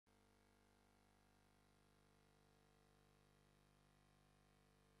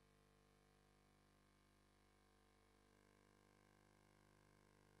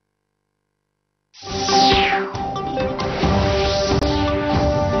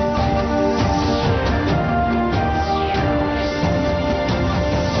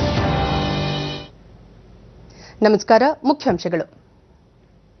ನಮಸ್ಕಾರ. ಮುಖ್ಯಾಂಶಗಳು.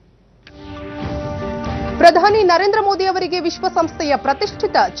 ಪ್ರಧಾನಿ ನರೇಂದ್ರ ಮೋದಿ ಅವರಿಗೆ ವಿಶ್ವಸಂಸ್ಥೆಯ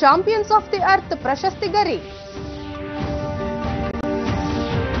ಪ್ರತಿಷ್ಠಿತ ಚಾಂಪಿಯನ್ಸ್ ಆಫ್ ದಿ ಅರ್ತ್ ಪ್ರಶಸ್ತಿ ಗರಿ.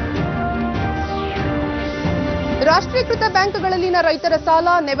 ರಾಷ್ಟ್ರೀಕೃತ ಬ್ಯಾಂಕ್ಗಳಲ್ಲಿನ ರೈತರ ಸಾಲ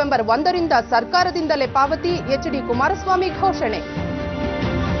ನವೆಂಬರ್ 1ರಿಂದ ಸರ್ಕಾರದಿಂದಲೇ ಪಾವತಿ, ಎಚ್ಡಿ ಕುಮಾರಸ್ವಾಮಿ ಘೋಷಣೆ.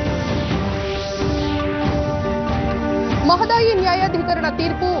 ಮಹದಾಯಿ ನ್ಯಾಯಾಧಿಕರಣ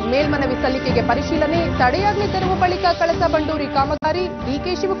ತೀರ್ಪು, ಮೇಲ್ಮನವಿ ಸಲ್ಲಿಕೆಗೆ ಪರಿಶೀಲನೆ, ತಡೆಯಾಜ್ಞೆ ತೆರವು ಬಳಿಕ ಕಳಸಾ ಬಂಡೂರಿ ಕಾಮಗಾರಿ,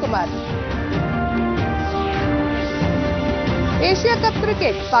 DK Shivakumar. Asia cup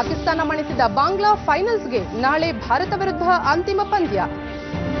cricket, Pakistan ಮಣಿಸಿದ Bangla, ಫೈನಲ್ಸ್ಗೆ ನಾಳೆ ಭಾರತ ವಿರುದ್ಧ ಅಂತಿಮ ಪಂದ್ಯ.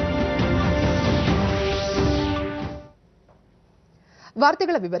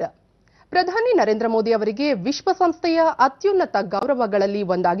 ವಾರ್ತೆಗಳ ವಿವರ. ಪ್ರಧಾನಿ ನರೇಂದ್ರ ಮೋದಿ ಅವರಿಗೆ ವಿಶ್ವಸಂಸ್ಥೆಯ ಅತ್ಯುನ್ನತ ಗೌರವಗಳಲ್ಲಿ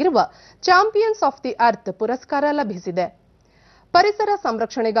ಒಂದಾಗಿರುವ ಚಾಂಪಿಯನ್ಸ್ ಆಫ್ ದಿ ಅರ್ತ್ ಪುರಸ್ಕಾರ ಲಭಿಸಿದೆ. ಪರಿಸರ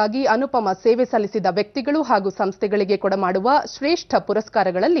ಸಂರಕ್ಷಣೆಗಾಗಿ ಅನುಪಮ ಸೇವೆ ಸಲ್ಲಿಸಿದ ವ್ಯಕ್ತಿಗಳು ಹಾಗೂ ಸಂಸ್ಥೆಗಳಿಗೆ ಕೊಡಮಾಡುವ ಶ್ರೇಷ್ಠ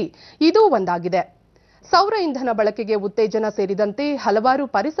ಪುರಸ್ಕಾರಗಳಲ್ಲಿ ಇದೂ ಒಂದಾಗಿದೆ. ಸೌರ ಇಂಧನ ಬಳಕೆಗೆ ಉತ್ತೇಜನ ಸೇರಿದಂತೆ ಹಲವಾರು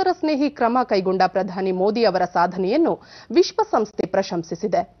ಪರಿಸರ ಸ್ನೇಹಿ ಕ್ರಮ ಕೈಗೊಂಡ ಪ್ರಧಾನಿ ಮೋದಿ ಅವರ ಸಾಧನೆಯನ್ನು ವಿಶ್ವಸಂಸ್ಥೆ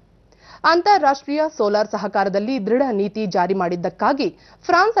ಪ್ರಶಂಸಿಸಿದೆ. ಅಂತಾರಾಷ್ಟ್ರೀಯ ಸೋಲಾರ್ ಸಹಕಾರದಲ್ಲಿ ದೃಢ ನೀತಿ ಜಾರಿ ಮಾಡಿದ್ದಕ್ಕಾಗಿ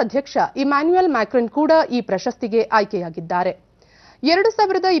ಫ್ರಾನ್ಸ್ ಅಧ್ಯಕ್ಷ ಇಮ್ಯಾನ್ಯುಯಲ್ ಮ್ಯಾಕ್ರನ್ ಕೂಡ ಈ ಪ್ರಶಸ್ತಿಗೆ ಆಯ್ಕೆಯಾಗಿದ್ದಾರೆ.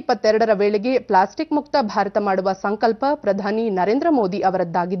 2022ರ ವೇಳೆಗೆ ಪ್ಲಾಸ್ಟಿಕ್ ಮುಕ್ತ ಭಾರತ ಮಾಡುವ ಸಂಕಲ್ಪ ಪ್ರಧಾನಿ ನರೇಂದ್ರ ಮೋದಿ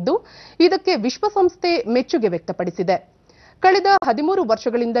ಅವರದ್ದಾಗಿದ್ದು, ಇದಕ್ಕೆ ವಿಶ್ವಸಂಸ್ಥೆ ಮೆಚ್ಚುಗೆ ವ್ಯಕ್ತಪಡಿಸಿದೆ. ಕಳೆದ 13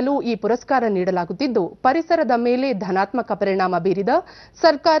 ವರ್ಷಗಳಿಂದಲೂ ಈ ಪುರಸ್ಕಾರ ನೀಡಲಾಗುತ್ತಿದ್ದು, ಪರಿಸರದ ಮೇಲೆ ಧನಾತ್ಮಕ ಪರಿಣಾಮ ಬೀರಿದ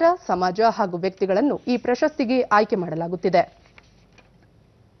ಸರ್ಕಾರ, ಸಮಾಜ ಹಾಗೂ ವ್ಯಕ್ತಿಗಳನ್ನು ಈ ಪ್ರಶಸ್ತಿಗೆ ಆಯ್ಕೆ ಮಾಡಲಾಗುತ್ತಿದೆ.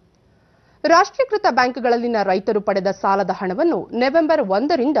 ರಾಷ್ಟ್ರೀಕೃತ ಬ್ಯಾಂಕ್ಗಳಲ್ಲಿನ ರೈತರು ಪಡೆದ ಸಾಲದ ಹಣವನ್ನು ನವೆಂಬರ್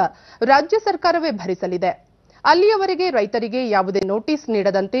 1ರಿಂದ ರಾಜ್ಯ ಸರ್ಕಾರವೇ ಭರಿಸಲಿದೆ. ಅಲ್ಲಿಯವರೆಗೆ ರೈತರಿಗೆ ಯಾವುದೇ ನೋಟಿಸ್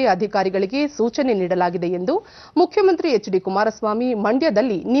ನೀಡದಂತೆ ಅಧಿಕಾರಿಗಳಿಗೆ ಸೂಚನೆ ನೀಡಲಾಗಿದೆ ಎಂದು ಮುಖ್ಯಮಂತ್ರಿ ಎಚ್ಡಿ ಕುಮಾರಸ್ವಾಮಿ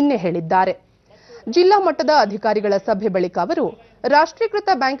ಮಂಡ್ಯದಲ್ಲಿ ನಿನ್ನೆ ಹೇಳಿದ್ದಾರೆ. ಜಿಲ್ಲಾ ಮಟ್ಟದ ಅಧಿಕಾರಿಗಳ ಸಭೆ ಬಳಿಕ ಅವರು ರಾಷ್ಟ್ರೀಕೃತ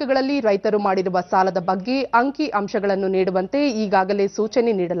ಬ್ಯಾಂಕ್ಗಳಲ್ಲಿ ರೈತರು ಮಾಡಿರುವ ಸಾಲದ ಬಗ್ಗೆ ಅಂಕಿ ಅಂಶಗಳನ್ನು ನೀಡುವಂತೆ ಈಗಾಗಲೇ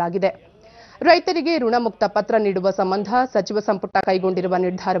ಸೂಚನೆ ನೀಡಲಾಗಿದೆ. ರೈತರಿಗೆ ಋಣಮುಕ್ತ ಪತ್ರ ನೀಡುವ ಸಂಬಂಧ ಸಚಿವ ಸಂಪುಟ ಕೈಗೊಂಡಿರುವ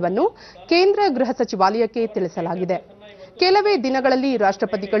ನಿರ್ಧಾರವನ್ನು ಕೇಂದ್ರ ಗೃಹ ಸಚಿವಾಲಯಕ್ಕೆ ತಿಳಿಸಲಾಗಿದೆ. ಕೆಲವೇ ದಿನಗಳಲ್ಲಿ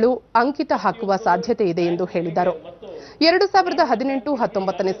ರಾಷ್ಟ್ರಪತಿಗಳು ಅಂಕಿತ ಹಾಕುವ ಸಾಧ್ಯತೆ ಇದೆ ಎಂದು ಹೇಳಿದರು.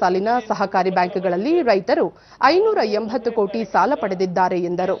 2018-19ನೇ ಸಾಲಿನ ಸಹಕಾರಿ ಬ್ಯಾಂಕ್ಗಳಲ್ಲಿ ರೈತರು 580 ಕೋಟಿ ಸಾಲ ಪಡೆದಿದ್ದಾರೆ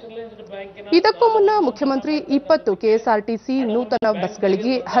ಎಂದರು. ಇದಕ್ಕೂ ಮುನ್ನ ಮುಖ್ಯಮಂತ್ರಿ 20 ಕೆಎಸ್ಆರ್ಟಿಸಿ ನೂತನ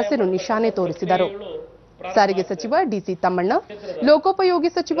ಬಸ್ಗಳಿಗೆ ಹಸಿರು ನಿಶಾನೆ ತೋರಿಸಿದರು. ಸಾರಿಗೆ ಸಚಿವ ಡಿಸಿ ತಮ್ಮಣ್ಣ, ಲೋಕೋಪಯೋಗಿ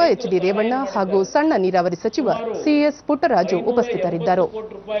ಸಚಿವ ಎಚ್ಡಿ ರೇವಣ್ಣ ಹಾಗೂ ಸಣ್ಣ ನೀರಾವರಿ ಸಚಿವ ಸಿಎಸ್ ಪುಟ್ಟರಾಜು ಉಪಸ್ಥಿತರಿದ್ದರು.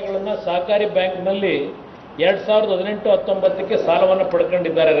 ಸಹಕಾರಿ ಬ್ಯಾಂಕ್ನಲ್ಲಿ 2018-19ಕ್ಕೆ ಸಾಲವನ್ನು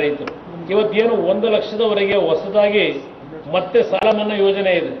ಪಡ್ಕೊಂಡಿದ್ದಾರೆ ರೈತರು. ಇವತ್ತೇನು 1 ಲಕ್ಷದವರೆಗೆ ಹೊಸದಾಗಿ ಮತ್ತೆ ಸಾಲ ಮನ್ನಾ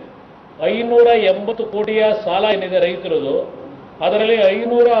ಯೋಜನೆ ಇದೆ. 580 ಕೋಟಿಯ ಸಾಲ ಏನಿದೆ ರೈತರದು, ಅದರಲ್ಲಿ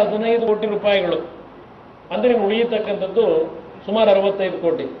 515 ಕೋಟಿ ರೂಪಾಯಿಗಳು ಅಂದರೆ ಉಳಿಯತಕ್ಕಂಥದ್ದು ಸುಮಾರು 65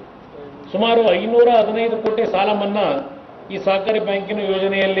 ಕೋಟಿ. ಸುಮಾರು 515 ಕೋಟಿ ಸಾಲ ಮನ್ನಾ ಈ ಸಹಕಾರಿ ಬ್ಯಾಂಕಿನ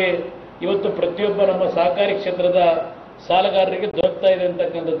ಯೋಜನೆಯಲ್ಲಿ ಇವತ್ತು ಪ್ರತಿಯೊಬ್ಬ ನಮ್ಮ ಸಹಕಾರಿ ಕ್ಷೇತ್ರದ ಸಾಲಗಾರರಿಗೆ ದೊರಕ್ತಾ ಇದೆ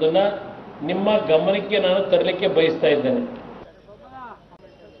ಅಂತಕ್ಕಂಥದ್ದನ್ನ ನಿಮ್ಮ ಗಮನಕ್ಕೆ ನಾನು ತರಲಿಕ್ಕೆ ಬಯಸ್ತಾ ಇದ್ದೇನೆ.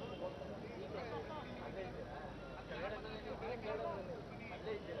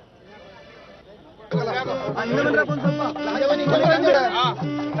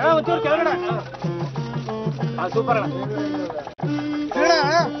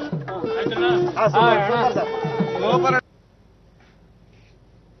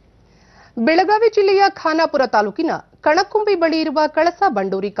 ಬೆಳಗಾವಿ ಜಿಲ್ಲೆಯ ಖಾನಾಪುರ ತಾಲೂಕಿನ ಕಣಕುಂಬಿ ಬಳಿ ಇರುವ ಕಳಸಾ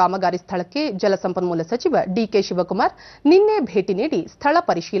ಬಂಡೂರಿ ಕಾಮಗಾರಿ ಸ್ಥಳಕ್ಕೆ ಜಲಸಂಪನ್ಮೂಲ ಸಚಿವ ಡಿಕೆ ಶಿವಕುಮಾರ್ ನಿನ್ನೆ ಭೇಟಿ ನೀಡಿ ಸ್ಥಳ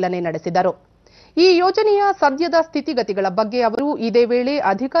ಪರಿಶೀಲನೆ ನಡೆಸಿದರು. ಈ ಯೋಜನೆಯ ಸದ್ಯದ ಸ್ಥಿತಿಗತಿಗಳ ಬಗ್ಗೆ ಅವರು ಇದೇ ವೇಳೆ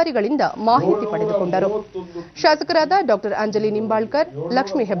ಅಧಿಕಾರಿಗಳಿಂದ ಮಾಹಿತಿ ಪಡೆದುಕೊಂಡರು. ಶಾಸಕರಾದ ಡಾ ಅಂಜಲಿ ನಿಂಬಾಳ್ಕರ್,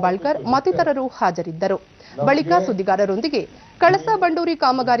 ಲಕ್ಷ್ಮೀ ಹೆಬ್ಬಾಳ್ಕರ್ ಮತ್ತಿತರರು ಹಾಜರಿದ್ದರು. ಬಳಿಕ ಸುದ್ದಿಗಾರರೊಂದಿಗೆ ಕಳಸಾ ಬಂಡೂರಿ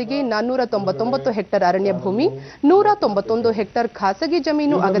ಕಾಮಗಾರಿಗೆ 499 ಹೆಕ್ಟೇರ್ ಅರಣ್ಯ ಭೂಮಿ, 191 ಹೆಕ್ಟೇರ್ ಖಾಸಗಿ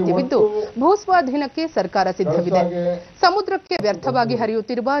ಜಮೀನು ಅಗತ್ಯವಿದ್ದು ಭೂಸ್ವಾಧೀನಕ್ಕೆ ಸರ್ಕಾರ ಸಿದ್ಧವಿದೆ. ಸಮುದ್ರಕ್ಕೆ ವ್ಯರ್ಥವಾಗಿ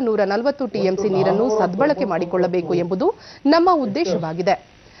ಹರಿಯುತ್ತಿರುವ 140 ಟಿಎಂಸಿ ನೀರನ್ನು ಸದ್ಬಳಕೆ ಮಾಡಿಕೊಳ್ಳಬೇಕು ಎಂಬುದು ನಮ್ಮ ಉದ್ದೇಶವಾಗಿದೆ.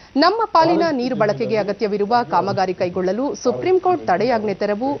 ನಮ್ಮ ಪಾಲಿನ ನೀರು ಬಳಕೆಗೆ ಅಗತ್ಯವಿರುವ ಕಾಮಗಾರಿ ಕೈಗೊಳ್ಳಲು ಸುಪ್ರೀಂ ಕೋರ್ಟ್ ತಡೆಯಾಜ್ಞೆ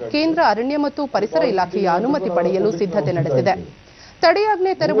ತೆರವು, ಕೇಂದ್ರ ಅರಣ್ಯ ಮತ್ತು ಪರಿಸರ ಇಲಾಖೆಯ ಅನುಮತಿ ಪಡೆಯಲು ಸಿದ್ಧತೆ ನಡೆಸಿದೆ.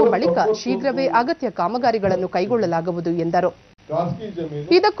 ತಡೆಯಾಜ್ಞೆ ತೆರವು ಬಳಿಕ ಶೀಘ್ರವೇ ಅಗತ್ಯ ಕಾಮಗಾರಿಗಳನ್ನು ಕೈಗೊಳ್ಳಲಾಗುವುದು ಎಂದರು.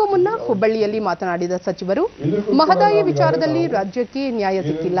 ಇದಕ್ಕೂ ಮುನ್ನ ಹುಬ್ಬಳ್ಳಿಯಲ್ಲಿ ಮಾತನಾಡಿದ ಸಚಿವರು, ಮಹದಾಯಿ ವಿಚಾರದಲ್ಲಿ ರಾಜ್ಯಕ್ಕೆ ನ್ಯಾಯ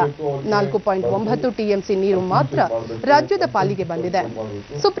ಸಿಕ್ಕಿಲ್ಲ. 4.9 ಟಿಎಂಸಿ ನೀರು ಮಾತ್ರ ರಾಜ್ಯದ ಪಾಲಿಗೆ ಬಂದಿದೆ.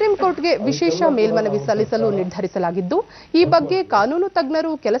 ಸುಪ್ರೀಂ ಕೋರ್ಟ್ಗೆ ವಿಶೇಷ ಮೇಲ್ಮನವಿ ಸಲ್ಲಿಸಲು ನಿರ್ಧರಿಸಲಾಗಿದ್ದು, ಈ ಬಗ್ಗೆ ಕಾನೂನು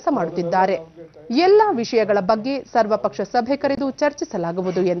ತಜ್ಞರು ಕೆಲಸ ಮಾಡುತ್ತಿದ್ದಾರೆ. ಎಲ್ಲ ವಿಷಯಗಳ ಬಗ್ಗೆ ಸರ್ವಪಕ್ಷ ಸಭೆ ಕರೆದು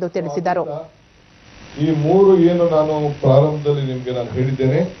ಚರ್ಚಿಸಲಾಗುವುದು ಎಂದು ತಿಳಿಸಿದರು. ಈ ಮೂರು ಏನು ನಾನು ಪ್ರಾರಂಭದಲ್ಲಿ ನಿಮಗೆ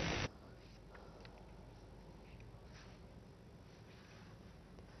ಹೇಳಿದ್ದೇನೆ,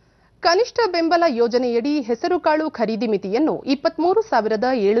 ಕನಿಷ್ಠ ಬೆಂಬಲ ಯೋಜನೆಯಡಿ ಹೆಸರುಕಾಳು ಖರೀದಿ ಮಿತಿಯನ್ನು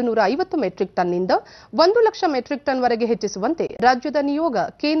 23,750 ಮೆಟ್ರಿಕ್ ಟನ್ನಿಂದ 1 ಲಕ್ಷ ಮೆಟ್ರಿಕ್ ಟನ್ ವರೆಗೆ ಹೆಚ್ಚಿಸುವಂತೆ ರಾಜ್ಯದ ನಿಯೋಗ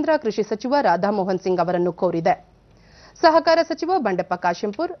ಕೇಂದ್ರ ಕೃಷಿ ಸಚಿವ ರಾಧಾಮೋಹನ್ ಸಿಂಗ್ ಅವರನ್ನು ಕೋರಿದೆ. ಸಹಕಾರ ಸಚಿವ ಬಂಡೆಪ್ಪ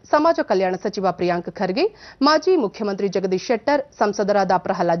ಕಾಶೆಂಪುರ್, ಸಮಾಜ ಕಲ್ಯಾಣ ಸಚಿವ ಪ್ರಿಯಾಂಕ್ ಖರ್ಗೆ, ಮಾಜಿ ಮುಖ್ಯಮಂತ್ರಿ ಜಗದೀಶ್ ಶೆಟ್ಟರ್, ಸಂಸದರಾದ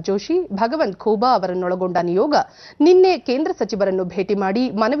ಪ್ರಹ್ಲಾದ್ ಜೋಶಿ, ಭಗವಂತ್ ಖೂಬಾ ಅವರನ್ನೊಳಗೊಂಡ ನಿಯೋಗ ನಿನ್ನೆ ಕೇಂದ್ರ ಸಚಿವರನ್ನು ಭೇಟಿ ಮಾಡಿ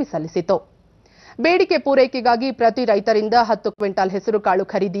ಮನವಿ ಸಲ್ಲಿಸಿತು. ಬೇಡಿಕೆ ಪೂರೈಕೆಗಾಗಿ ಪ್ರತಿ ರೈತರಿಂದ 10 ಕ್ವಿಂಟಾಲ್ ಹೆಸರುಕಾಳು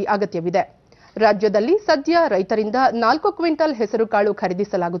ಖರೀದಿ ಅಗತ್ಯವಿದೆ. ರಾಜ್ಯದಲ್ಲಿ ಸದ್ಯ ರೈತರಿಂದ 4 ಕ್ವಿಂಟಾಲ್ ಹೆಸರುಕಾಳು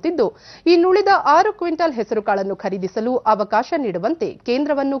ಖರೀದಿಸಲಾಗುತ್ತಿದ್ದು, ಇನ್ನುಳಿದ 6 ಕ್ವಿಂಟಾಲ್ ಹೆಸರುಕಾಳನ್ನು ಖರೀದಿಸಲು ಅವಕಾಶ ನೀಡುವಂತೆ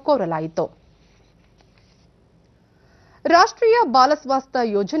ಕೇಂದ್ರವನ್ನು ಕೋರಲಾಯಿತು. ರಾಷ್ಟ್ರೀಯ ಬಾಲ ಸ್ವಾಸ್ಥ್ಯ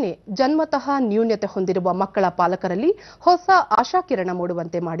ಯೋಜನೆ ಜನ್ಮತಃ ನ್ಯೂನತೆ ಹೊಂದಿರುವ ಮಕ್ಕಳ ಪಾಲಕರಲ್ಲಿ ಹೊಸ ಆಶಾಕಿರಣ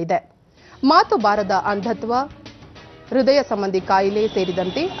ಮೂಡುವಂತೆ ಮಾಡಿದೆ. ಮಾತು ಬಾರದ ಅಂಧತ್ವ, ಹೃದಯ ಸಂಬಂಧಿ ಕಾಯಿಲೆ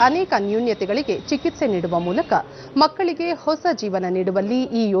ಸೇರಿದಂತೆ ಅನೇಕ ನ್ಯೂನತೆಗಳಿಗೆ ಚಿಕಿತ್ಸೆ ನೀಡುವ ಮೂಲಕ ಮಕ್ಕಳಿಗೆ ಹೊಸ ಜೀವನ ನೀಡುವಲ್ಲಿ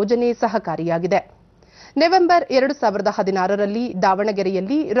ಈ ಯೋಜನೆ ಸಹಕಾರಿಯಾಗಿದೆ. ನವೆಂಬರ್ 2016ರಲ್ಲಿ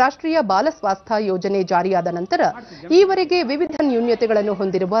ದಾವಣಗೆರೆಯಲ್ಲಿ ರಾಷ್ಟ್ರೀಯ ಬಾಲ ಸ್ವಾಸ್ಥ್ಯ ಯೋಜನೆ ಜಾರಿಯಾದ ನಂತರ ಈವರೆಗೆ ವಿವಿಧ ನ್ಯೂನತೆಗಳನ್ನು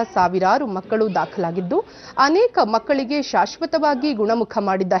ಹೊಂದಿರುವ ಸಾವಿರಾರು ಮಕ್ಕಳು ದಾಖಲಾಗಿದ್ದು, ಅನೇಕ ಮಕ್ಕಳಿಗೆ ಶಾಶ್ವತವಾಗಿ ಗುಣಮುಖ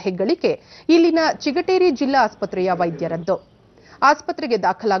ಮಾಡಿದ್ದ ಹೆಗ್ಗಳಿಕೆ ಇಲ್ಲಿನ ಚಿಗಟೇರಿ ಜಿಲ್ಲಾ ಆಸ್ಪತ್ರೆಯ ವೈದ್ಯರದ್ದು. ಆಸ್ಪತ್ರೆಗೆ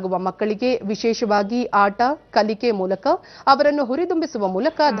ದಾಖಲಾಗುವ ಮಕ್ಕಳಿಗೆ ವಿಶೇಷವಾಗಿ ಆಟ, ಕಲಿಕೆ ಮೂಲಕ ಅವರನ್ನು ಹುರಿದುಂಬಿಸುವ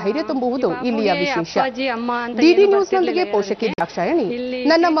ಮೂಲಕ ಧೈರ್ಯ ತುಂಬುವುದು ಇಲ್ಲಿಯ ವಿಶೇಷ. ಡಿಡಿ ನ್ಯೂಸ್ನೊಂದಿಗೆ ಪೋಷಕಿ ದಾಕ್ಷಾಯಣಿ,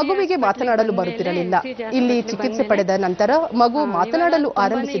 ನನ್ನ ಮಗುವಿಗೆ ಮಾತನಾಡಲು ಬರುತ್ತಿರಲಿಲ್ಲ. ಇಲ್ಲಿ ಚಿಕಿತ್ಸೆ ಪಡೆದ ನಂತರ ಮಗು ಮಾತನಾಡಲು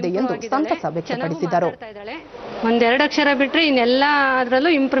ಆರಂಭಿಸಿದೆ ಎಂದು ಸಂತಸ ವ್ಯಕ್ತಪಡಿಸಿದರು. ಒಂದೆರಡು ಅಕ್ಷರ ಬಿಟ್ಟರೆ ಇನ್ನೆಲ್ಲ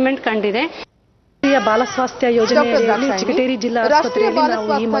ಅದರಲ್ಲೂ ಇಂಪ್ರೂವ್ಮೆಂಟ್ ಕಂಡಿದೆ. ಬಾಲ ಸ್ವಾಸ್ಥ್ಯ ಯೋಜನೆಯಲ್ಲಿ ಚಿಗಟೇರಿ ಜಿಲ್ಲಾ ಆಸ್ಪತ್ರೆಯಲ್ಲಿ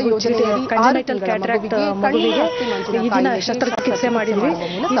ನಾವು ಈ ಕಂಜನೈಟಲ್ ಕ್ಯಾಟ್ರಾಕ್ಟ್ ಮಗುವಿಗೆ ಇದನ್ನ ಶಸ್ತ್ರಚಿಕಿತ್ಸೆ ಮಾಡಿದ್ವಿ.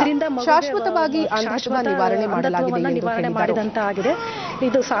 ಇದರಿಂದ ಶಾಶ್ವತವಾಗಿ ನಿವಾರಣೆ ಮಾಡಿದಂತ ಆಗಿದೆ.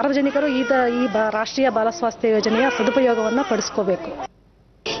 ಇದು ಸಾರ್ವಜನಿಕರು ಈ ರಾಷ್ಟ್ರೀಯ ಬಾಲ ಸ್ವಾಸ್ಥ್ಯ ಯೋಜನೆಯ ಸದುಪಯೋಗವನ್ನ ಪಡಿಸ್ಕೋಬೇಕು.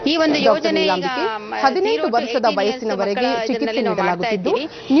 ಈ ಒಂದು ಯೋಜನೆ 18 ವರ್ಷದ ವಯಸ್ಸಿನವರೆಗೆ ಚಿಕಿತ್ಸೆ ನೀಡಲಾಗುತ್ತಿದ್ದು,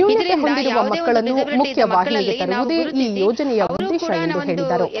 ನ್ಯೂನತೆ ಹೊಂದಿರುವ ಮಕ್ಕಳನ್ನು ಮುಖ್ಯ ವಾಹಿನಿಗೆ ತರುವುದೇ ಈ ಯೋಜನೆಯ ಉದ್ದೇಶ ಎಂದು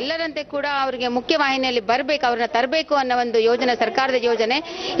ಹೇಳಿದರು. ಎಲ್ಲರಂತೆ ಕೂಡ ಅವರಿಗೆ ಮುಖ್ಯವಾಹಿನಿಯಲ್ಲಿ ಬರಬೇಕು, ಅವರನ್ನ ತರಬೇಕು ಅನ್ನೋ ಒಂದು ಯೋಜನೆ, ಸರ್ಕಾರದ ಯೋಜನೆ.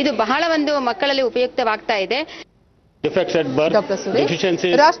 ಇದು ಬಹಳ ಒಂದು ಮಕ್ಕಳಲ್ಲಿ ಉಪಯುಕ್ತವಾಗ್ತಾ ಇದೆ.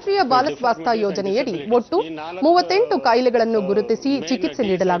 ರಾಷ್ಟ್ರೀಯ ಬಾಲ ಸ್ವಾಸ್ಥ್ಯ ಯೋಜನೆಯಡಿ ಒಟ್ಟು 38 ಕಾಯಿಲೆಗಳನ್ನು ಗುರುತಿಸಿ ಚಿಕಿತ್ಸೆ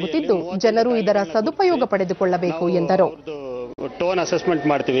ನೀಡಲಾಗುತ್ತಿದ್ದು, ಜನರು ಇದರ ಸದುಪಯೋಗ ಪಡೆದುಕೊಳ್ಳಬೇಕು ಎಂದರು. ಟೋನ್ ಅಸೆಸ್ಮೆಂಟ್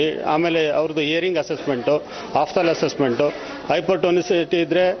ಮಾಡ್ತೀವಿ, ಆಮೇಲೆ ಅವ್ರದ್ದು ಹಿಯರಿಂಗ್ ಅಸೆಸ್ಮೆಂಟು, ಆಫ್ಥಲ್ ಅಸೆಸ್ಮೆಂಟು, ಹೈಪರ್ಟೋನಿಸಿಟಿ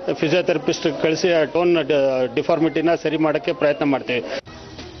ಇದ್ರೆ ಫಿಸಿಯೋಥೆರಪಿಸ್ಟ್ ಕಳಿಸಿ ಆ ಟೋನ್ ಡಿಫಾರ್ಮಿಟಿನ ಸರಿ ಮಾಡೋಕ್ಕೆ ಪ್ರಯತ್ನ ಮಾಡ್ತೀವಿ.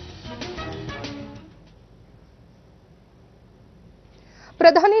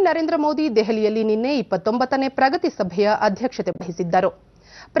 ಪ್ರಧಾನಿ ನರೇಂದ್ರ ಮೋದಿ ದೆಹಲಿಯಲ್ಲಿ ನಿನ್ನೆ 29ನೇ ಪ್ರಗತಿ ಸಭೆಯ ಅಧ್ಯಕ್ಷತೆ ವಹಿಸಿದ್ದರು.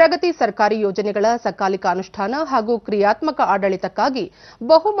 ಪ್ರಗತಿ ಸರ್ಕಾರಿ ಯೋಜನೆಗಳ ಸಕಾಲಿಕ ಅನುಷ್ಠಾನ ಹಾಗೂ ಕ್ರಿಯಾತ್ಮಕ ಆಡಳಿತಕ್ಕಾಗಿ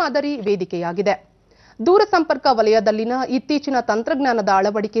ಬಹುಮಾದರಿ ವೇದಿಕೆಯಾಗಿದೆ. ದೂರಸಂಪರ್ಕ ವಲಯದಲ್ಲಿನ ಇತ್ತೀಚಿನ ತಂತ್ರಜ್ಞಾನದ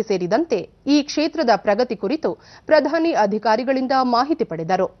ಅಳವಡಿಕೆ ಸೇರಿದಂತೆ ಈ ಕ್ಷೇತ್ರದ ಪ್ರಗತಿ ಕುರಿತು ಪ್ರಧಾನಿ ಅಧಿಕಾರಿಗಳಿಂದ ಮಾಹಿತಿ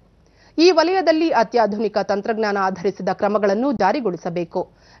ಪಡೆದರು. ಈ ವಲಯದಲ್ಲಿ ಅತ್ಯಾಧುನಿಕ ತಂತ್ರಜ್ಞಾನ ಆಧರಿಸಿದ ಕ್ರಮಗಳನ್ನು ಜಾರಿಗೊಳಿಸಬೇಕು,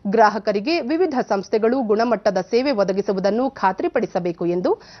 ಗ್ರಾಹಕರಿಗೆ ವಿವಿಧ ಸಂಸ್ಥೆಗಳು ಗುಣಮಟ್ಟದ ಸೇವೆ ಒದಗಿಸುವುದನ್ನು ಖಾತ್ರಿಪಡಿಸಬೇಕು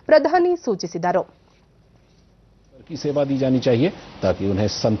ಎಂದು ಪ್ರಧಾನಿ ಸೂಚಿಸಿದರು. सेवा दी जानी चाहिए ताकि उन्हें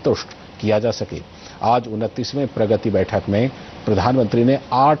संतुष्ट किया जा सके. आज 29वें प्रगति बैठक में प्रधानमंत्री ने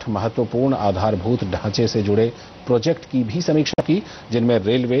 8 महत्वपूर्ण आधारभूत ढांचे से जुड़े प्रोजेक्ट की भी समीक्षा की, जिनमें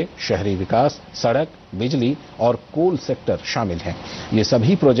रेलवे, शहरी विकास, सड़क, बिजली और कोल सेक्टर शामिल हैं. ये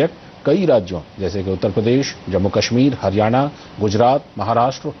सभी प्रोजेक्ट कई राज्यों जैसे कि उत्तर प्रदेश, जम्मू कश्मीर, हरियाणा, गुजरात,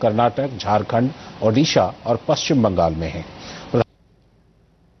 महाराष्ट्र, कर्नाटक, झारखंड, ओडिशा और पश्चिम बंगाल में हैं.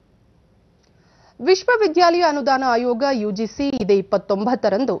 ವಿಶ್ವವಿದ್ಯಾಲಯ ಅನುದಾನ ಆಯೋಗ ಯುಜಿಸಿ ಇದೇ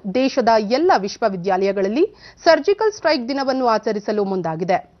 29ರಂದು ದೇಶದ ಎಲ್ಲ ವಿಶ್ವವಿದ್ಯಾಲಯಗಳಲ್ಲಿ ಸರ್ಜಿಕಲ್ ಸ್ಟ್ರೈಕ್ ದಿನವನ್ನು ಆಚರಿಸಲು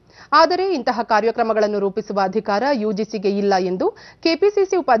ಮುಂದಾಗಿದೆ. ಆದರೆ ಇಂತಹ ಕಾರ್ಯಕ್ರಮಗಳನ್ನು ರೂಪಿಸುವ ಅಧಿಕಾರ ಯುಜಿಸಿಗೆ ಇಲ್ಲ ಎಂದು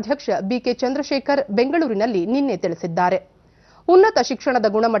ಕೆಪಿಸಿಸಿ ಉಪಾಧ್ಯಕ್ಷ ಬಿಕೆ ಚಂದ್ರಶೇಖರ್ ಬೆಂಗಳೂರಿನಲ್ಲಿ ನಿನ್ನೆ ತಿಳಿಸಿದ್ದಾರೆ. ಉನ್ನತ ಶಿಕ್ಷಣದ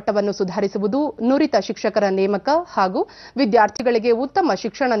ಗುಣಮಟ್ಟವನ್ನು ಸುಧಾರಿಸುವುದು, ನುರಿತ ಶಿಕ್ಷಕರ ನೇಮಕ ಹಾಗೂ ವಿದ್ಯಾರ್ಥಿಗಳಿಗೆ ಉತ್ತಮ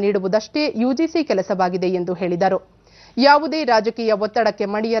ಶಿಕ್ಷಣ ನೀಡುವುದಷ್ಟೇ ಯುಜಿಸಿ ಕೆಲಸವಾಗಿದೆ ಎಂದು ಹೇಳಿದರು. ಯಾವುದೇ ರಾಜಕೀಯ ಒತ್ತಡಕ್ಕೆ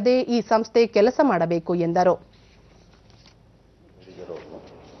ಮಣಿಯದೆ ಈ ಸಂಸ್ಥೆ ಕೆಲಸ ಮಾಡಬೇಕು ಎಂದರು.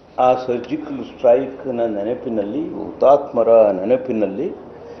 ಆ ಸರ್ಜಿಕಲ್ ಸ್ಟ್ರೈಕ್ನ ನೆನಪಿನಲ್ಲಿ, ಹುತಾತ್ಮರ ನೆನಪಿನಲ್ಲಿ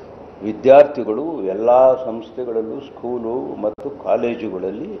ವಿದ್ಯಾರ್ಥಿಗಳು ಎಲ್ಲ ಸಂಸ್ಥೆಗಳಲ್ಲೂ, ಸ್ಕೂಲು ಮತ್ತು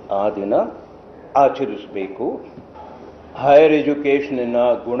ಕಾಲೇಜುಗಳಲ್ಲಿ ಆ ದಿನ ಆಚರಿಸಬೇಕು. ಹೈಯರ್ ಎಜುಕೇಷನಿನ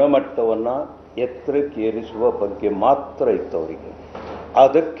ಗುಣಮಟ್ಟವನ್ನು ಎತ್ತರಕ್ಕೇರಿಸುವ ಬಗ್ಗೆ ಮಾತ್ರ ಇತ್ತು ಅವರಿಗೆ.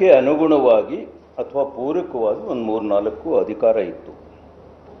 ಅದಕ್ಕೆ ಅನುಗುಣವಾಗಿ ಅಥವಾ ಪೂರಕವಾಗಿ ಒಂದು 3-4 ಅಧಿಕಾರ ಇತ್ತು.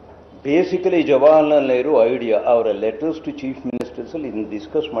 ಬೇಸಿಕಲಿ ಜವಾಹರ್ಲಾಲ್ ನೆಹರು ಐಡಿಯಾ, ಅವರ ಲೆಟರ್ಸ್ ಟು ಚೀಫ್ ಮಿನಿಸ್ಟರ್ಸಲ್ಲಿ ಇದನ್ನು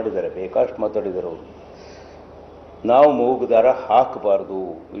ಡಿಸ್ಕಸ್ ಮಾಡಿದ್ದಾರೆ, ಬೇಕಾಷ್ಟು ಮಾತಾಡಿದ್ದಾರೆ ಅವರು. ನಾವು ಮೂಗುದಾರ ಹಾಕಬಾರ್ದು,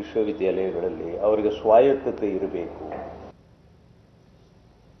 ವಿಶ್ವವಿದ್ಯಾಲಯಗಳಲ್ಲಿ ಅವರಿಗೆ ಸ್ವಾಯತ್ತತೆ ಇರಬೇಕು.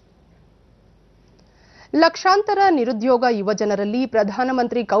 ಲಕ್ಷಾಂತರ ನಿರುದ್ಯೋಗ ಯುವಜನರಲ್ಲಿ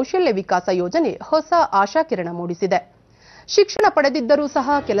ಪ್ರಧಾನಮಂತ್ರಿ ಕೌಶಲ್ಯ ವಿಕಾಸ ಯೋಜನೆ ಹೊಸ ಆಶಾಕಿರಣ ಮೂಡಿಸಿದೆ. ಶಿಕ್ಷಣ ಪಡೆದಿದ್ದರೂ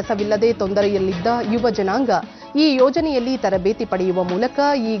ಸಹ ಕೆಲಸವಿಲ್ಲದೆ ತೊಂದರೆಯಲ್ಲಿದ್ದ ಯುವ ಜನಾಂಗ ಈ ಯೋಜನೆಯಲ್ಲಿ ತರಬೇತಿ ಪಡೆಯುವ ಮೂಲಕ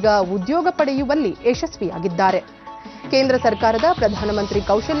ಈಗ ಉದ್ಯೋಗ ಪಡೆಯುವಲ್ಲಿ ಯಶಸ್ವಿಯಾಗಿದ್ದಾರೆ. ಕೇಂದ್ರ ಸರ್ಕಾರದ ಪ್ರಧಾನಮಂತ್ರಿ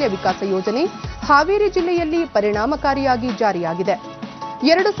ಕೌಶಲ್ಯ ವಿಕಾಸ ಯೋಜನೆ ಹಾವೇರಿ ಜಿಲ್ಲೆಯಲ್ಲಿ ಪರಿಣಾಮಕಾರಿಯಾಗಿ ಜಾರಿಯಾಗಿದೆ.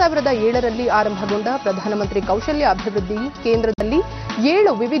 2007ರಲ್ಲಿ ಆರಂಭಗೊಂಡ ಪ್ರಧಾನಮಂತ್ರಿ ಕೌಶಲ್ಯ ಅಭಿವೃದ್ಧಿ ಕೇಂದ್ರದಲ್ಲಿ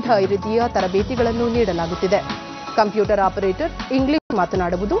 7 ವಿವಿಧ ರೀತಿಯ ತರಬೇತಿಗಳನ್ನು ನೀಡಲಾಗುತ್ತಿದೆ. ಕಂಪ್ಯೂಟರ್ ಆಪರೇಟರ್, ಇಂಗ್ಲಿಷ್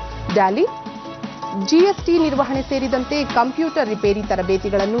ಮಾತನಾಡುವುದು, ಡ್ಯಾಲಿ, ಜಿಎಸ್ಟಿ ನಿರ್ವಹಣೆ ಸೇರಿದಂತೆ ಕಂಪ್ಯೂಟರ್ ರಿಪೇರಿ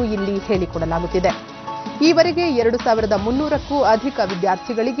ತರಬೇತಿಗಳನ್ನು ಇಲ್ಲಿ ಹೇಳಿಕೊಡಲಾಗುತ್ತಿದೆ. ಈವರೆಗೆ 2300ಕ್ಕೂ ಅಧಿಕ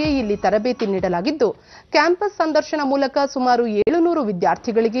ವಿದ್ಯಾರ್ಥಿಗಳಿಗೆ ಇಲ್ಲಿ ತರಬೇತಿ ನೀಡಲಾಗಿದ್ದು, ಕ್ಯಾಂಪಸ್ ಸಂದರ್ಶನ ಮೂಲಕ ಸುಮಾರು 700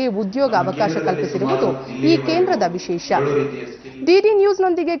 ವಿದ್ಯಾರ್ಥಿಗಳಿಗೆ ಉದ್ಯೋಗಾವಕಾಶ ಕಲ್ಪಿಸಿರುವುದು ಈ ಕೇಂದ್ರದ ವಿಶೇಷ. ಡಿಡಿ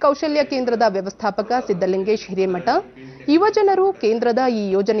ನ್ಯೂಸ್ನೊಂದಿಗೆ ಕೌಶಲ್ಯ ಕೇಂದ್ರದ ವ್ಯವಸ್ಥಾಪಕ ಸಿದ್ದಲಿಂಗೇಶ್ ಹಿರೇಮಠ, ಯುವಜನರು ಕೇಂದ್ರದ ಈ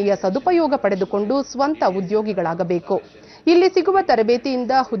ಯೋಜನೆಯ ಸದುಪಯೋಗ ಪಡೆದುಕೊಂಡು ಸ್ವಂತ ಉದ್ಯೋಗಿಗಳಾಗಬೇಕು. ಇಲ್ಲಿ ಸಿಗುವ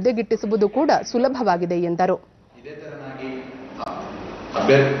ತರಬೇತಿಯಿಂದ ಹುದ್ದೆಗಿಟ್ಟಿಸುವುದು ಕೂಡ ಸುಲಭವಾಗಿದೆ ಎಂದರು.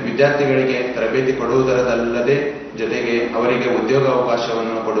 ವಿದ್ಯಾರ್ಥಿಗಳಿಗೆ ತರಬೇತಿ ಕೊಡುವುದರಲ್ಲದೆ ಜೊತೆಗೆ ಅವರಿಗೆ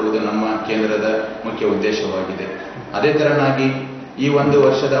ಉದ್ಯೋಗಾವಕಾಶವನ್ನು ಕೊಡುವುದು ನಮ್ಮ ಕೇಂದ್ರದ ಮುಖ್ಯ ಉದ್ದೇಶವಾಗಿದೆ. ಅದೇ ತರನಾಗಿ ಈ ಒಂದು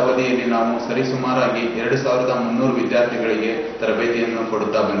ವರ್ಷದ ಅವಧಿಯಲ್ಲಿ ನಾವು ಸರಿಸುಮಾರಾಗಿ 2300 ವಿದ್ಯಾರ್ಥಿಗಳಿಗೆ ತರಬೇತಿಯನ್ನು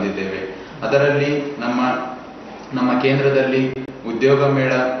ಕೊಡುತ್ತಾ ಬಂದಿದ್ದೇವೆ. ಅದರಲ್ಲಿ ನಮ್ಮ ಕೇಂದ್ರದಲ್ಲಿ ಉದ್ಯೋಗ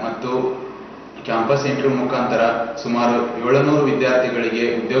ಮೇಳ ಮತ್ತು ಕ್ಯಾಂಪಸ್ ಇಂಟರ್ವ್ಯೂ ಮುಖಾಂತರ ಸುಮಾರು 700 ವಿದ್ಯಾರ್ಥಿಗಳಿಗೆ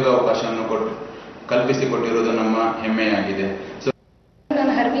ಉದ್ಯೋಗಾವಕಾಶವನ್ನು ಕಲ್ಪಿಸಿಕೊಟ್ಟಿರುವುದು ನಮ್ಮ ಹೆಮ್ಮೆಯಾಗಿದೆ.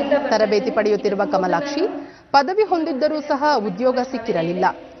 ತರಬೇತಿ ಪಡೆಯುತ್ತಿರುವ ಕಮಲಾಕ್ಷಿ, ಪದವಿ ಹೊಂದಿದ್ದರೂ ಸಹ ಉದ್ಯೋಗ ಸಿಕ್ಕಿರಲಿಲ್ಲ.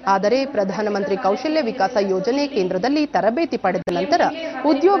 ಆದರೆ ಪ್ರಧಾನಮಂತ್ರಿ ಕೌಶಲ್ಯ ವಿಕಾಸ ಯೋಜನೆ ಕೇಂದ್ರದಲ್ಲಿ ತರಬೇತಿ ಪಡೆದ ನಂತರ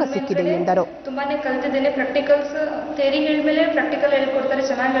ಉದ್ಯೋಗ ಸಿಕ್ಕಿದೆ ಎಂದರು. ತುಂಬಾನೇ ಕಲಿತಿದ್ದೇನೆ. ಪ್ರಾಕ್ಟಿಕಲ್ಸ್ ಥಿಯರಿ ಹೇಳಿದ್ಮೇಲೆ ಪ್ರಾಕ್ಟಿಕಲ್ ಹೇಳ್ಕೊಡ್ತಾರೆ,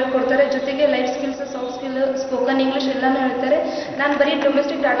 ಚೆನ್ನಾಗಿ ಹೇಳ್ಕೊಡ್ತಾರೆ. ಜೊತೆಗೆ life skills, soft skill, spoken English ಎಲ್ಲಾನು ಹೇಳ್ತಾರೆ. ನಾನು ಬರೀ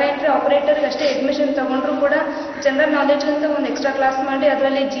ಡೊಮೆಸ್ಟಿಕ್ ಡಾಟಾ ಎಂಟ್ರಿ ಆಪರೇಟರ್ ಅಷ್ಟೇ ಅಡ್ಮಿಷನ್ ತಗೊಂಡ್ರು ಕೂಡ ಜನರಲ್ ನಾಲೆಜ್ ಅಂತ ಒಂದು ಎಕ್ಸ್ಟ್ರಾ ಕ್ಲಾಸ್ ಮಾಡಿ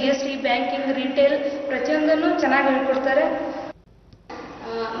ಅದರಲ್ಲಿ ಜಿಎಸ್ಟಿ, ಬ್ಯಾಂಕಿಂಗ್, ರಿಟೇಲ್ ಪ್ರತಿಯೊಂದನ್ನು ಚೆನ್ನಾಗಿ ಹೇಳ್ಕೊಡ್ತಾರೆ.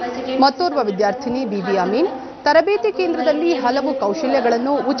 ಮತ್ತೋರ್ವ ವಿದ್ಯಾರ್ಥಿನಿ ಬಿಬಿ ಅಮೀನ್ ತರಬೇತಿ ಕೇಂದ್ರದಲ್ಲಿ ಹಲವು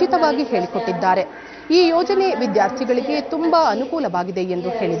ಕೌಶಲ್ಯಗಳನ್ನು ಉಚಿತವಾಗಿ ಹೇಳಿಕೊಟ್ಟಿದ್ದಾರೆ. ಈ ಯೋಜನೆ ವಿದ್ಯಾರ್ಥಿಗಳಿಗೆ ತುಂಬಾ ಅನುಕೂಲವಾಗಿದೆ ಎಂದು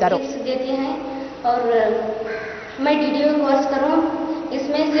ಹೇಳಿದರು.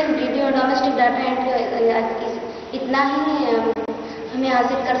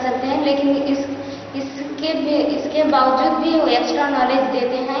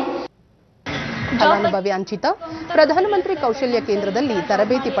 ಫಲಾನುಭವಿ ಅಂಚಿತಾ, ಪ್ರಧಾನಮಂತ್ರಿ ಕೌಶಲ್ಯ ಕೇಂದ್ರದಲ್ಲಿ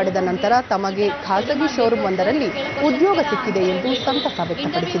ತರಬೇತಿ ಪಡೆದ ನಂತರ ತಮಗೆ ಖಾಸಗಿ ಶೋರೂಮ್ ಒಂದರಲ್ಲಿ ಉದ್ಯೋಗ ಸಿಕ್ಕಿದೆ ಎಂದು ಸಂತಸ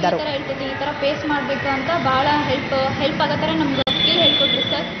ವ್ಯಕ್ತಪಡಿಸಿದರು. ಈ ತರ ಫೇಸ್ ಮಾಡಬೇಕು ಅಂತ ಬಹಳ ಹೆಲ್ಪ್ ಆಗೋ ತರ ನಮ್ಗೆ ಸ್ಕಿಲ್ ಹೇಳ್ಕೊಟ್ರು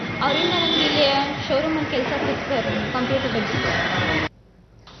ಸರ್. ಅವರಿಂದ ನನಗೆ ಇಲ್ಲಿ ಶೋರೂಮ್ ಅಲ್ಲಿ ಕೆಲಸ ಸಿಕ್ತು ಸರ್, ಕಂಪ್ಯೂಟರ್ ಬಗ್ಗೆ.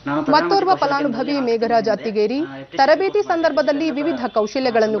 ಮತ್ತೋರ್ವ ಫಲಾನುಭವಿ ಮೇಘರಾಜ್ ಅತ್ತಿಗೇರಿ, ತರಬೇತಿ ಸಂದರ್ಭದಲ್ಲಿ ವಿವಿಧ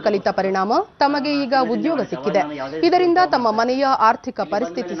ಕೌಶಲ್ಯಗಳನ್ನು ಕಲಿತ ಪರಿಣಾಮ ತಮಗೆ ಈಗ ಉದ್ಯೋಗ ಸಿಕ್ಕಿದೆ. ಇದರಿಂದ ತಮ್ಮ ಮನೆಯ ಆರ್ಥಿಕ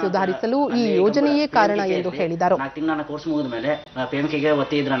ಪರಿಸ್ಥಿತಿ ಸುಧಾರಿಸಲು ಈ ಯೋಜನೆಯೇ ಕಾರಣ ಎಂದು ಹೇಳಿದರು. ನಾನು ಕೋರ್ಸ್ ಮುಗಿದ ಮೇಲೆ PMKಗೆ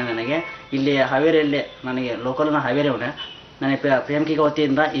ಒತ್ತಿದ್ರು ನನಗೆ ಇಲ್ಲಿ ಹಾವೇರಿಯಲ್ಲಿ, ನನಗೆ ಲೋಕಲ್ ಹಾವೇರಿ ಅವನೇ, ನನಗೆ PMKಗೆ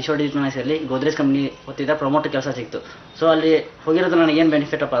ಒತ್ತಿಯಿಂದ Eshwar digital Godrej company ಒತ್ತಿದ್ದ promote ಕೆಲಸ ಸಿಕ್ತು. ಸೊ ಅಲ್ಲಿ ಹೋಗಿರೋದು ನನಗೆ ಏನು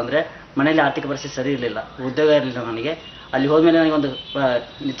ಬೆನಿಫಿಟ್ ಅಪ್ಪ ಅಂದರೆ, ಮನೆಯಲ್ಲಿ ಆರ್ಥಿಕ ಪರಿಸ್ಥಿತಿ ಸರಿ ಇರಲಿಲ್ಲ, ಉದ್ಯೋಗ ಇರಲಿಲ್ಲ ನನಗೆ. ಅಲ್ಲಿ ಹೋದ್ಮೇಲೆ ನನಗೆ ಒಂದು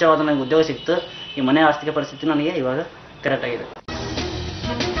ನಿಶ್ಚಯವಾದ ನನಗೆ ಉದ್ಯೋಗ ಸಿಕ್ತು. ಈ ಮನೆ ಆರ್ಥಿಕ ಪರಿಸ್ಥಿತಿ ನನಗೆ ಇವಾಗ ಕರೆಕ್ಟ್ ಆಗಿದೆ.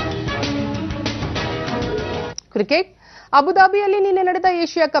 ಕ್ರಿಕೆಟ್. ಅಬುದಾಬಿಯಲ್ಲಿ ನಿನ್ನೆ ನಡೆದ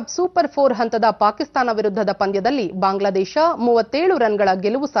ಏಷ್ಯಾ ಕಪ್ ಸೂಪರ್ 4 ಹಂತದ ಪಾಕಿಸ್ತಾನ ವಿರುದ್ಧದ ಪಂದ್ಯದಲ್ಲಿ ಬಾಂಗ್ಲಾದೇಶ 37 ರನ್ಗಳ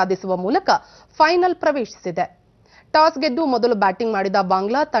ಗೆಲುವು ಸಾಧಿಸುವ ಮೂಲಕ ಫೈನಲ್ ಪ್ರವೇಶಿಸಿದೆ. ಟಾಸ್ ಗೆದ್ದು ಮೊದಲು ಬ್ಯಾಟಿಂಗ್ ಮಾಡಿದ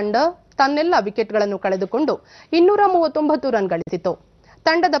ಬಾಂಗ್ಲಾ ತಂಡ ತನ್ನೆಲ್ಲ ವಿಕೆಟ್ಗಳನ್ನು ಕಳೆದುಕೊಂಡು 239 ರನ್ ಗಳಿಸಿತು.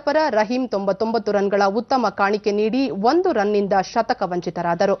 ತಂಡದ ಪರ ರಹೀಂ 99 ರನ್ಗಳ ಉತ್ತಮ ಕಾಣಿಕೆ ನೀಡಿ 1 ರನ್ನಿಂದ ಶತಕ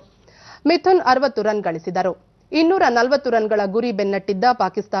ವಂಚಿತರಾದರು. ಮಿಥುನ್ 60 ರನ್ ಗಳಿಸಿದರು. 240 ರನ್ಗಳ ಗುರಿ ಬೆನ್ನಟ್ಟಿದ್ದ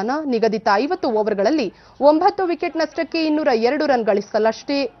ಪಾಕಿಸ್ತಾನ ನಿಗದಿತ 50 ಓವರ್ಗಳಲ್ಲಿ 9 ವಿಕೆಟ್ ನಷ್ಟಕ್ಕೆ 202 ರನ್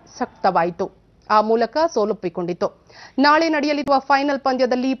ಗಳಿಸಲಷ್ಟೇ ಶಕ್ತವಾಯಿತು. ಆ ಮೂಲಕ ಸೋಲೊಪ್ಪಿಕೊಂಡಿತು. ನಾಳೆ ನಡೆಯಲಿರುವ ಫೈನಲ್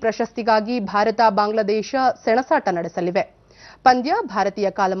ಪಂದ್ಯದಲ್ಲಿ ಪ್ರಶಸ್ತಿಗಾಗಿ ಭಾರತ ಬಾಂಗ್ಲಾದೇಶ ಸೆಣಸಾಟ ನಡೆಸಲಿವೆ. ಪಂದ್ಯ ಭಾರತೀಯ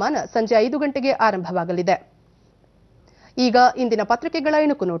ಕಾಲಮಾನ ಸಂಜೆ 5 ಗಂಟೆಗೆ ಆರಂಭವಾಗಲಿದೆ. ಈಗ ಇಂದಿನ ಪತ್ರಿಕೆಗಳ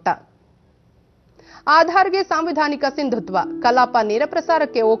ಇಣುಕು ನೋಟ. ಆಧಾರ್ಗೆ ಸಾಂವಿಧಾನಿಕ ಸಿಂಧುತ್ವ, ಕಲಾಪ ನೇರ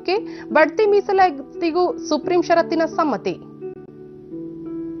ಪ್ರಸಾರಕ್ಕೆ ಓಕೆ, ಬಡ್ತಿ ಮೀಸಲಾತಿಗೂ ಸುಪ್ರೀಂ ಷರತ್ತಿನ ಸಮ್ಮತಿ.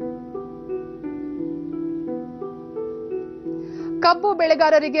 ಕಬ್ಬು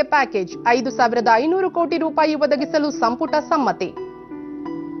ಬೆಳೆಗಾರರಿಗೆ ಪ್ಯಾಕೇಜ್ 5,500 ಕೋಟಿ ರೂಪಾಯಿ ಒದಗಿಸಲು ಸಂಪುಟ ಸಮ್ಮತಿ.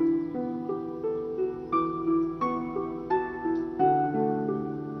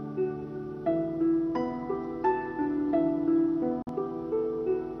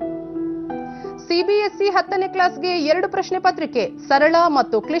 ಸಿಬಿಎಸ್ಇ 10ನೇ ಕ್ಲಾಸ್ಗೆ 2 ಪ್ರಶ್ನೆ ಪತ್ರಿಕೆ, ಸರಳ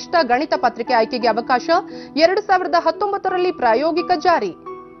ಮತ್ತು ಕ್ಲಿಷ್ಟ ಗಣಿತ ಪತ್ರಿಕೆ ಆಯ್ಕೆಗೆ ಅವಕಾಶ. 2019ರಲ್ಲಿ ಪ್ರಾಯೋಗಿಕ ಜಾರಿ.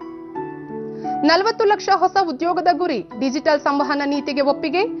 40 ಲಕ್ಷ ಹೊಸ ಉದ್ಯೋಗದ ಗುರಿ, ಡಿಜಿಟಲ್ ಸಂವಹನ ನೀತಿಗೆ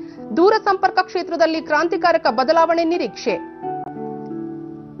ಒಪ್ಪಿಗೆ, ದೂರ ಸಂಪರ್ಕ ಕ್ಷೇತ್ರದಲ್ಲಿ ಕ್ರಾಂತಿಕಾರಕ ಬದಲಾವಣೆ ನಿರೀಕ್ಷೆ.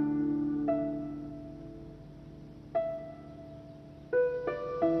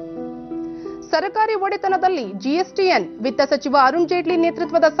 ಸರ್ಕಾರಿ ಒಡೆತನದಲ್ಲಿ ಜಿಎಸ್ಟಿಎನ್, ವಿತ್ತ ಸಚಿವ ಅರುಣ್ ಜೇಟ್ಲಿ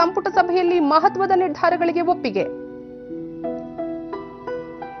ನೇತೃತ್ವದ ಸಂಪುಟ ಸಭೆಯಲ್ಲಿ ಮಹತ್ವದ ನಿರ್ಧಾರಗಳಿಗೆ ಒಪ್ಪಿಗೆ.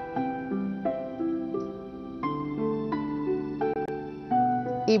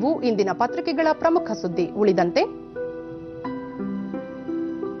 ಇವು ಇಂದಿನ ಪತ್ರಿಕೆಗಳ ಪ್ರಮುಖ ಸುದ್ದಿ. ಉಳಿದಂತೆ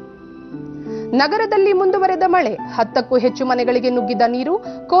ನಗರದಲ್ಲಿ ಮುಂದುವರೆದ ಮಳೆ, 10ಕ್ಕೂ ಹೆಚ್ಚು ಮನೆಗಳಿಗೆ ನುಗ್ಗಿದ ನೀರು,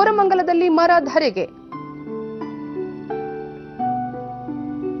 ಕೋರಮಂಗಲದಲ್ಲಿ ಮರ ಧರೆಗೆ.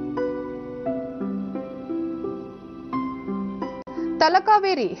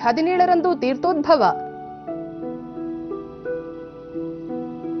 ತಲಕಾವೇರಿ 17ರಂದು ತೀರ್ಥೋದ್ಭವ.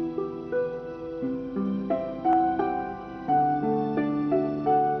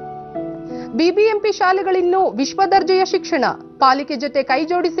 ಬಿಬಿಎಂಪಿ ಶಾಲೆಗಳಿನ್ನೂ ವಿಶ್ವದರ್ಜೆಯ ಶಿಕ್ಷಣ, ಪಾಲಿಕೆ ಜೊತೆ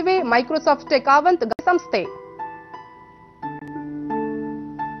ಕೈಜೋಡಿಸಿವೆ ಮೈಕ್ರೋಸಾಫ್ಟ್ ಟೆಕ್ ಅವಂತ್ ಸಂಸ್ಥೆ.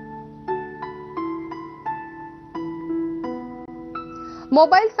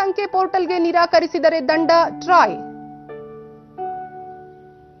 ಮೊಬೈಲ್ ಸಂಖ್ಯೆ ಪೋರ್ಟಲ್ಗೆ ನಿರಾಕರಿಸಿದರೆ ದಂಡ, ಟ್ರಾಯ್.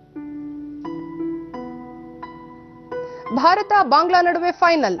 ಭಾರತ ಬಾಂಗ್ಲಾ ನಡುವೆ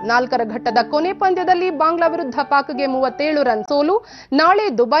ಫೈನಲ್, 4ರ ಘಟ್ಟದ ಕೊನೆ ಪಂದ್ಯದಲ್ಲಿ ಬಾಂಗ್ಲಾ ವಿರುದ್ಧ ಪಾಕ್ಗೆ 37 ರನ್ ಸೋಲು. ನಾಳೆ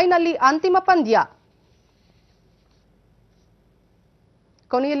ದುಬೈನಲ್ಲಿ ಅಂತಿಮ ಪಂದ್ಯ.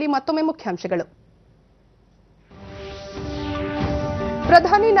 ಕೊನೆಯಲ್ಲಿ ಮತ್ತೊಮ್ಮೆ ಮುಖ್ಯಾಂಶಗಳು.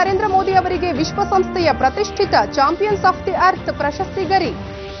 ಪ್ರಧಾನಿ ನರೇಂದ್ರ ಮೋದಿ ಅವರಿಗೆ ವಿಶ್ವಸಂಸ್ಥೆಯ ಪ್ರತಿಷ್ಠಿತ ಚಾಂಪಿಯನ್ಸ್ ಆಫ್ ದಿ ಅರ್ತ್ ಪ್ರಶಸ್ತಿ ಗರಿ.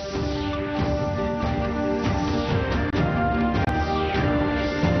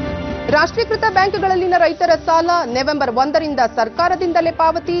 ರಾಷ್ಟ್ರೀಕೃತ ಬ್ಯಾಂಕ್ಗಳಲ್ಲಿನ ರೈತರ ಸಾಲ ನವೆಂಬರ್ 1ರಿಂದ ಸರ್ಕಾರದಿಂದಲೇ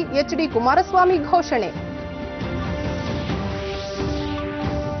ಪಾವತಿ, ಎಚ್ಡಿ ಕುಮಾರಸ್ವಾಮಿ ಘೋಷಣೆ.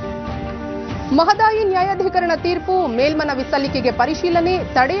 ಮಹದಾಯಿ ನ್ಯಾಯಾಧಿಕರಣ ತೀರ್ಪು, ಮೇಲ್ಮನವಿ ಸಲ್ಲಿಕೆಗೆ ಪರಿಶೀಲನೆ,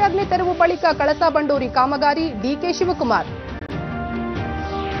 ತಡೆಯಾಜ್ಞೆ ತೆರವು ಬಳಿಕ ಕಳಸಾ ಬಂಡೂರಿ ಕಾಮಗಾರಿ, DK Shivakumar.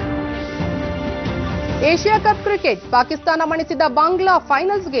 Asia cup cricket, Pakistan ಮಣಿಸಿದ Bangla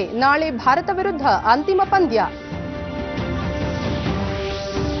ಫೈನಲ್ಸ್ಗೆ ನಾಳೆ ಭಾರತ ವಿರುದ್ಧ ಅಂತಿಮ ಪಂದ್ಯ.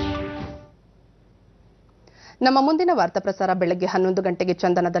 ನಮ್ಮ ಮುಂದಿನ ವಾರ್ತಾ ಪ್ರಸಾರ ಬೆಳಗ್ಗೆ 11 ಗಂಟೆಗೆ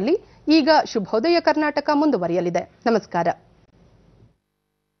ಚಂದನದಲ್ಲಿ. ಈಗ ಶುಭೋದಯ ಕರ್ನಾಟಕ ಮುಂದುವರಿಯಲಿದೆ. ನಮಸ್ಕಾರ.